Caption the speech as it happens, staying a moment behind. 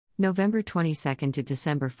November 22nd to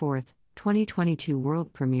December 4th, 2022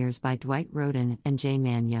 World Premieres by Dwight Rhoden and Jay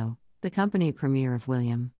Manyo, the company premiere of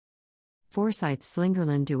William Forsythe's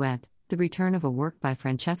Slingerland Duet, the return of a work by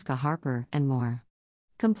Francesca Harper, and more.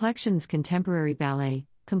 Complexions Contemporary Ballet,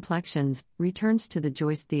 Complexions, returns to the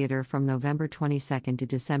Joyce Theatre from November 22nd to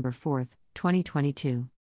December 4th, 2022.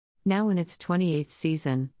 Now in its 28th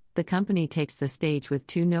season, the company takes the stage with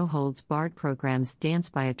two no-holds-barred programs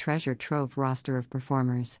danced by a treasure trove roster of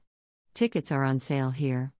performers. Tickets are on sale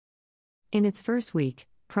here. In its first week,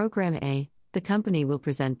 Program A, the company will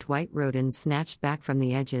present Dwight Rhoden's Snatched Back from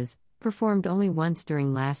the Edges, performed only once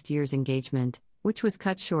during last year's engagement, which was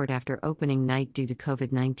cut short after opening night due to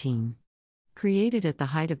COVID-19. Created at the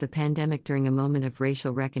height of the pandemic during a moment of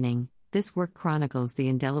racial reckoning, this work chronicles the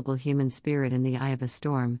indelible human spirit in the eye of a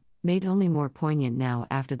storm, made only more poignant now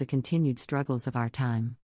after the continued struggles of our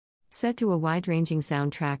time. Set to a wide-ranging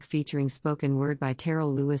soundtrack featuring spoken word by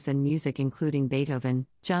Terrell Lewis and music including Beethoven,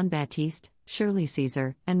 John Batiste, Shirley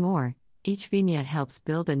Caesar, and more, each vignette helps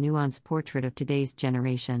build a nuanced portrait of today's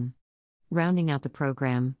generation. Rounding out the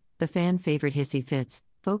program, the fan-favorite Hissy Fits,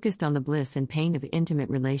 focused on the bliss and pain of intimate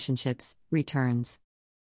relationships, returns.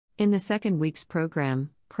 In the second week's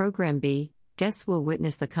program, Program B, guests will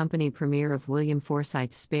witness the company premiere of William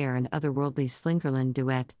Forsythe's Spare and Otherworldly Slingerland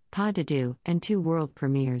Duet, Pas de Deux, and two world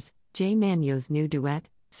premieres, Jay Manyo's new duet,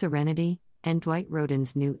 Serenity, and Dwight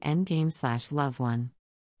Rhoden's new Endgame/Love One.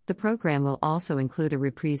 The program will also include a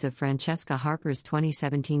reprise of Francesca Harper's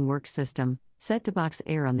 2017 work System, set to box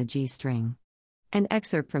air on the G string. An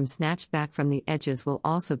excerpt from Snatched Back from the Edges will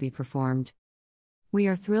also be performed. We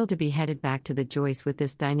are thrilled to be headed back to the Joyce with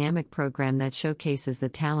this dynamic program that showcases the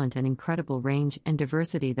talent and incredible range and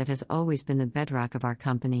diversity that has always been the bedrock of our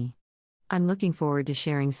company. I'm looking forward to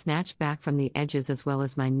sharing Snatched Back from the Edges as well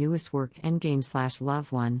as my newest work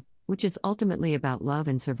Endgame/Love One, which is ultimately about love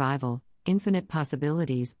and survival, infinite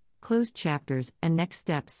possibilities, closed chapters, and next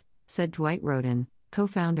steps, said Dwight Rhoden,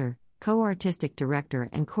 co-founder, co-artistic director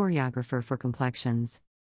and choreographer for Complexions.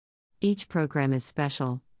 Each program is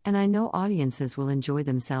special, and I know audiences will enjoy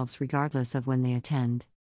themselves regardless of when they attend.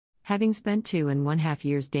 Having spent 2.5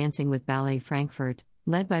 years dancing with Ballet Frankfurt,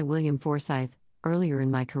 led by William Forsythe, earlier in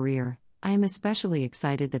my career, I am especially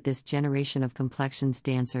excited that this generation of Complexions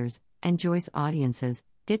dancers, and Joyce audiences,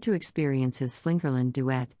 get to experience his Slingerland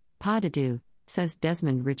Duet, Pas de Deux, says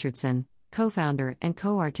Desmond Richardson, co-founder and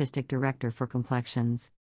co-artistic director for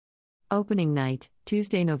Complexions. Opening night,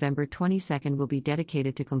 Tuesday, November 22nd, will be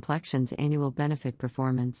dedicated to Complexions' annual benefit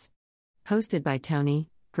performance. Hosted by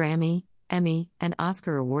Tony, Grammy, Emmy, and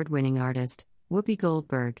Oscar award-winning artist, Whoopi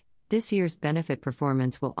Goldberg, this year's benefit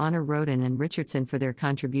performance will honor Rhoden and Richardson for their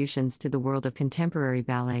contributions to the world of contemporary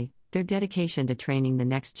ballet, their dedication to training the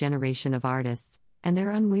next generation of artists, and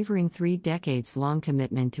their unwavering 3 decades-long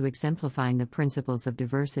commitment to exemplifying the principles of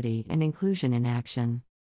diversity and inclusion in action.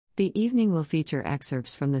 The evening will feature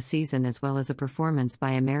excerpts from the season as well as a performance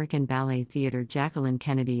by American Ballet Theatre Jacqueline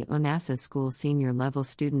Kennedy Onassis School senior-level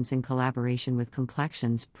students in collaboration with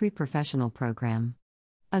Complexions' pre-professional program.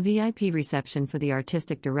 A VIP reception for the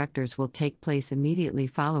artistic directors will take place immediately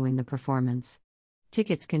following the performance.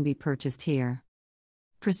 Tickets can be purchased here.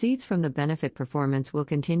 Proceeds from the benefit performance will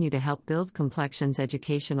continue to help build Complexions'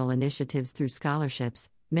 educational initiatives through scholarships,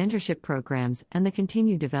 mentorship programs, and the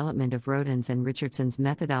continued development of Rhoden's and Richardson's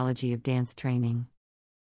methodology of dance training.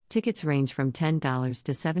 Tickets range from $10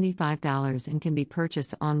 to $75 and can be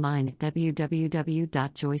purchased online at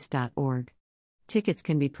www.joyce.org. Tickets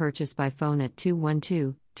can be purchased by phone at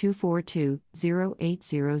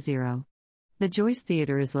 212-242-0800. The Joyce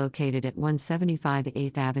Theatre is located at 175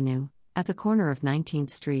 8th Avenue, at the corner of 19th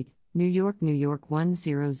Street, New York,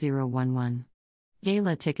 10011.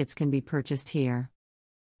 Gala tickets can be purchased here.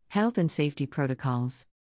 Health and safety protocols.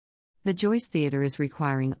 The Joyce Theatre is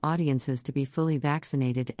requiring audiences to be fully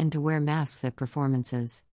vaccinated and to wear masks at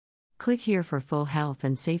performances. Click here for full health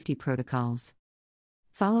and safety protocols.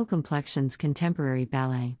 Follow Complexions Contemporary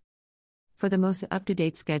Ballet. For the most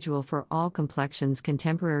up-to-date schedule for all Complexions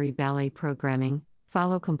contemporary ballet programming,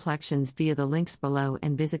 follow Complexions via the links below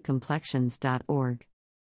and visit complexions.org.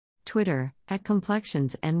 Twitter,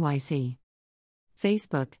 @ComplexionsNYC.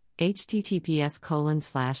 Facebook,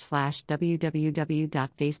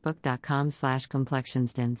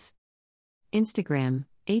 https://www.facebook.com/complexionsdance. Instagram,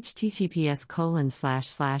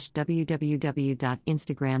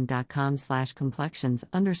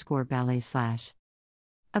 https://www.instagram.com/complexions_ballet/.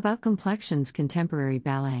 About Complexions Contemporary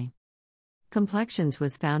Ballet. Complexions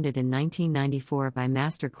was founded in 1994 by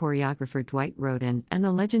master choreographer Dwight Rhoden and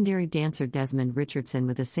the legendary dancer Desmond Richardson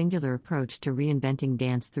with a singular approach to reinventing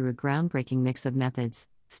dance through a groundbreaking mix of methods,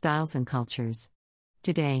 styles and cultures.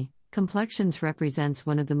 Today, Complexions represents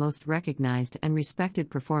one of the most recognized and respected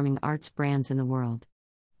performing arts brands in the world.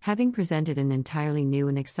 Having presented an entirely new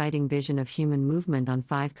and exciting vision of human movement on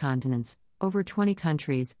 5 continents, over 20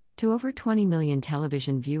 countries, to over 20 million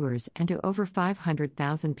television viewers and to over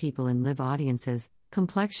 500,000 people in live audiences,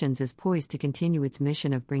 Complexions is poised to continue its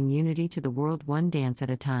mission of bring unity to the world one dance at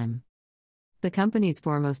a time. The company's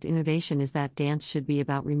foremost innovation is that dance should be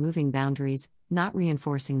about removing boundaries, not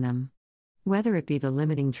reinforcing them. Whether it be the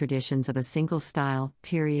limiting traditions of a single style,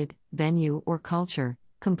 period, venue, or culture,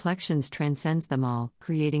 Complexions transcends them all,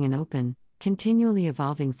 creating an open, continually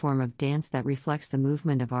evolving form of dance that reflects the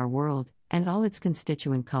movement of our world, and all its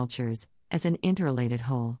constituent cultures, as an interrelated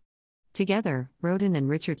whole. Together, Roden and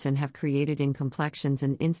Richardson have created in Complexions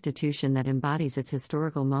an institution that embodies its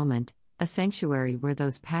historical moment, a sanctuary where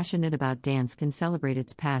those passionate about dance can celebrate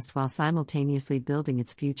its past while simultaneously building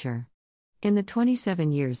its future. In the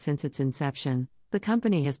 27 years since its inception, the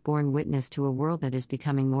company has borne witness to a world that is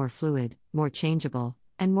becoming more fluid, more changeable,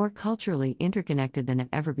 and more culturally interconnected than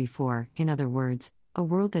ever before. In other words, a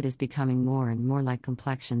world that is becoming more and more like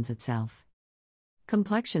Complexions itself.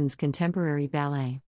 Complexions Contemporary Ballet.